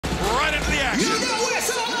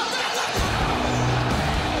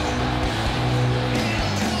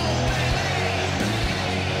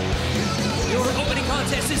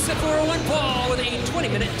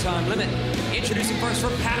time limit. Introducing first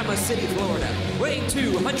from Panama City, Florida, weighing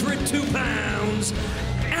 202 pounds,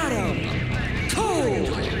 Adam Cole.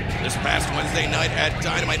 This past Wednesday night at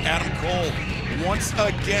Dynamite, Adam Cole once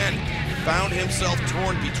again found himself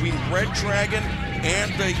torn between ReDRagon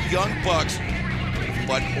and the Young Bucks.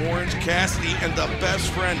 But Orange Cassidy and the Best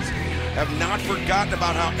Friends have not forgotten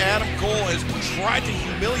about how Adam Cole has tried to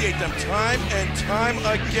humiliate them time and time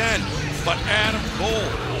again. But Adam Cole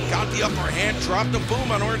got the upper hand, dropped the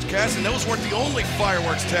boom on Orange Cassidy, and those weren't the only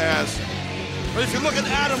fireworks, Taz. But if you look at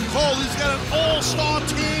Adam Cole, he's got an all-star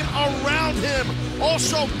team around him.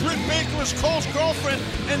 Also, Britt Baker is Cole's girlfriend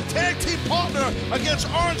and tag team partner against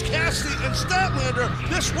Orange Cassidy and Statlander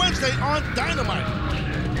this Wednesday on Dynamite.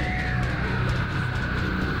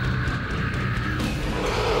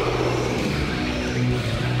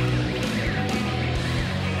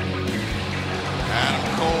 Adam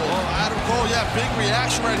Cole. Oh, Adam Cole, yeah, big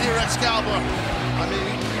reaction right here, Excalibur. I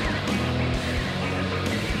mean,